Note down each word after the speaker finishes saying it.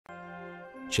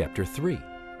Chapter 3.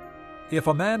 If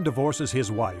a man divorces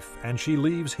his wife, and she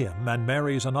leaves him and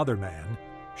marries another man,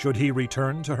 should he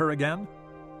return to her again?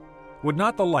 Would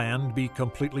not the land be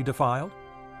completely defiled?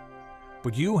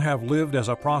 But you have lived as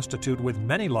a prostitute with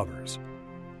many lovers.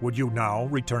 Would you now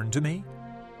return to me?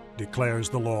 Declares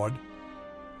the Lord.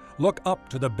 Look up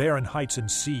to the barren heights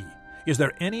and see. Is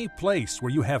there any place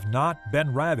where you have not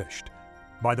been ravished?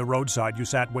 By the roadside you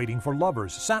sat waiting for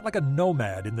lovers, sat like a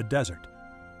nomad in the desert.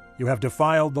 You have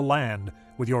defiled the land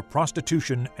with your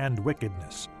prostitution and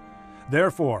wickedness.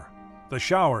 Therefore, the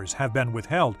showers have been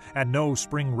withheld, and no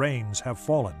spring rains have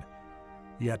fallen.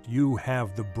 Yet you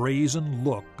have the brazen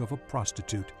look of a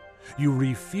prostitute. You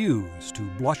refuse to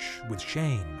blush with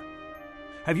shame.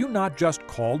 Have you not just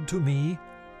called to me,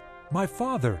 my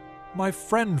father, my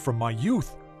friend from my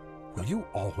youth? Will you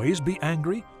always be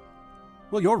angry?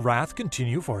 Will your wrath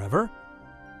continue forever?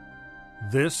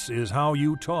 This is how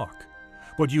you talk,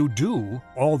 but you do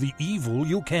all the evil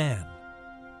you can.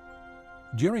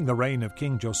 During the reign of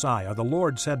King Josiah, the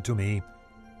Lord said to me,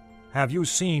 Have you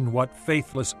seen what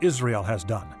faithless Israel has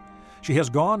done? She has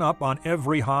gone up on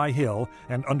every high hill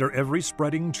and under every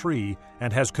spreading tree,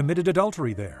 and has committed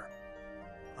adultery there.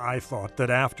 I thought that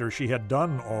after she had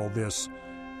done all this,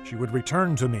 she would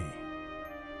return to me.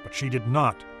 But she did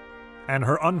not, and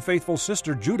her unfaithful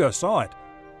sister Judah saw it.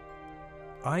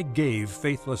 I gave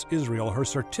faithless Israel her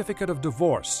certificate of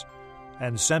divorce,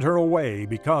 and sent her away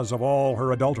because of all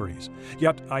her adulteries.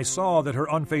 Yet I saw that her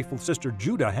unfaithful sister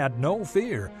Judah had no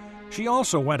fear. She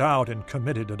also went out and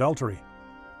committed adultery.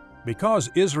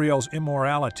 Because Israel's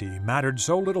immorality mattered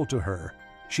so little to her,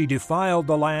 she defiled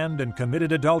the land and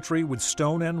committed adultery with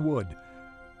stone and wood.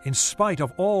 In spite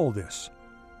of all this,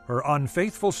 her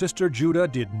unfaithful sister Judah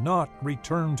did not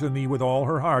return to me with all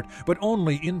her heart, but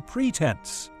only in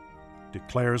pretense,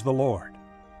 declares the Lord.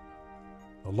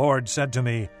 The Lord said to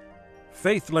me,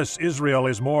 Faithless Israel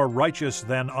is more righteous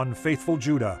than unfaithful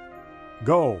Judah.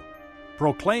 Go,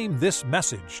 proclaim this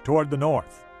message toward the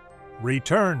north.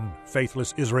 Return,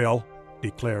 faithless Israel,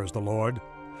 declares the Lord.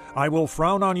 I will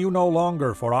frown on you no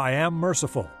longer, for I am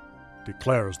merciful,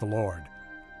 declares the Lord.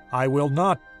 I will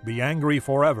not be angry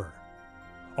forever.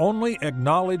 Only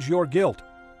acknowledge your guilt.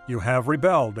 You have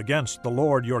rebelled against the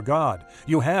Lord your God.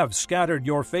 You have scattered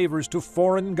your favors to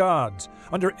foreign gods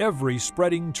under every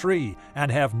spreading tree,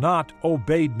 and have not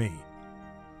obeyed me,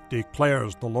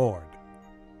 declares the Lord.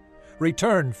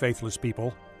 Return, faithless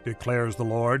people, declares the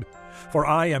Lord, for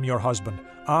I am your husband.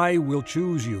 I will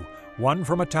choose you, one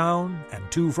from a town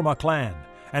and two from a clan,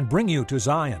 and bring you to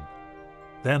Zion.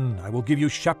 Then I will give you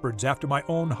shepherds after my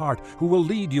own heart, who will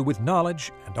lead you with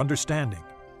knowledge and understanding.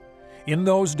 In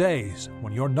those days,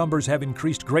 when your numbers have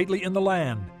increased greatly in the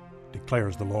land,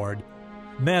 declares the Lord,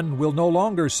 men will no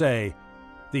longer say,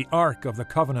 The ark of the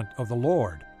covenant of the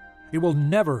Lord. It will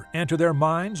never enter their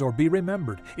minds or be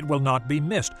remembered. It will not be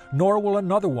missed, nor will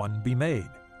another one be made.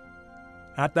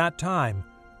 At that time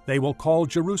they will call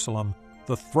Jerusalem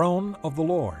the throne of the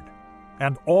Lord,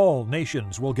 and all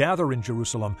nations will gather in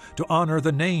Jerusalem to honor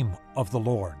the name of the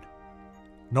Lord.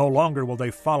 No longer will they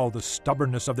follow the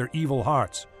stubbornness of their evil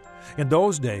hearts. In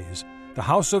those days the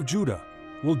house of Judah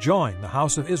will join the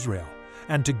house of Israel,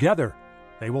 and together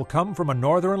they will come from a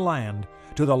northern land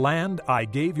to the land I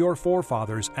gave your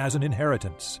forefathers as an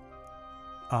inheritance.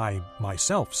 I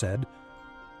myself said,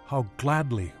 How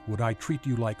gladly would I treat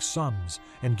you like sons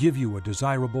and give you a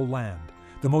desirable land,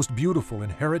 the most beautiful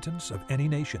inheritance of any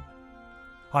nation.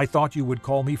 I thought you would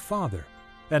call me Father,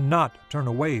 and not turn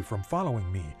away from following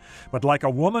me. But like a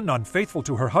woman unfaithful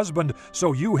to her husband,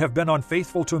 so you have been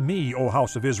unfaithful to me, O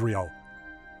house of Israel,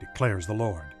 declares the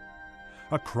Lord.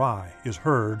 A cry is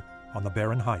heard on the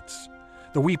barren heights,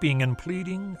 the weeping and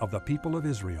pleading of the people of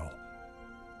Israel,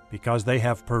 because they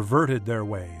have perverted their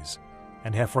ways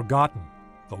and have forgotten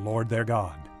the Lord their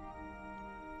God.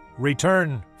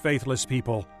 Return, faithless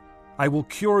people. I will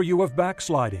cure you of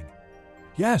backsliding.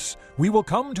 Yes, we will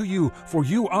come to you, for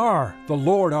you are the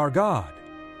Lord our God.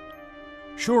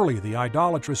 Surely the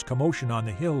idolatrous commotion on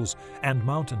the hills and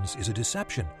mountains is a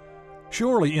deception.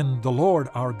 Surely in the Lord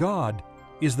our God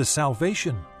is the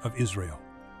salvation of Israel.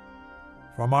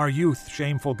 From our youth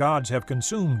shameful gods have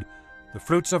consumed the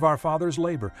fruits of our fathers'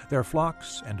 labor, their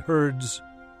flocks and herds,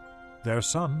 their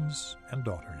sons and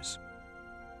daughters.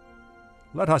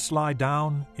 Let us lie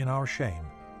down in our shame,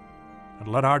 and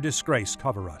let our disgrace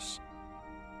cover us.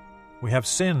 We have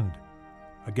sinned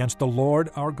against the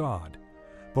Lord our God,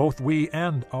 both we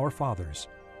and our fathers.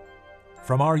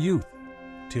 From our youth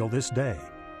till this day,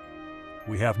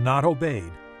 we have not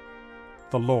obeyed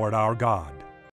the Lord our God.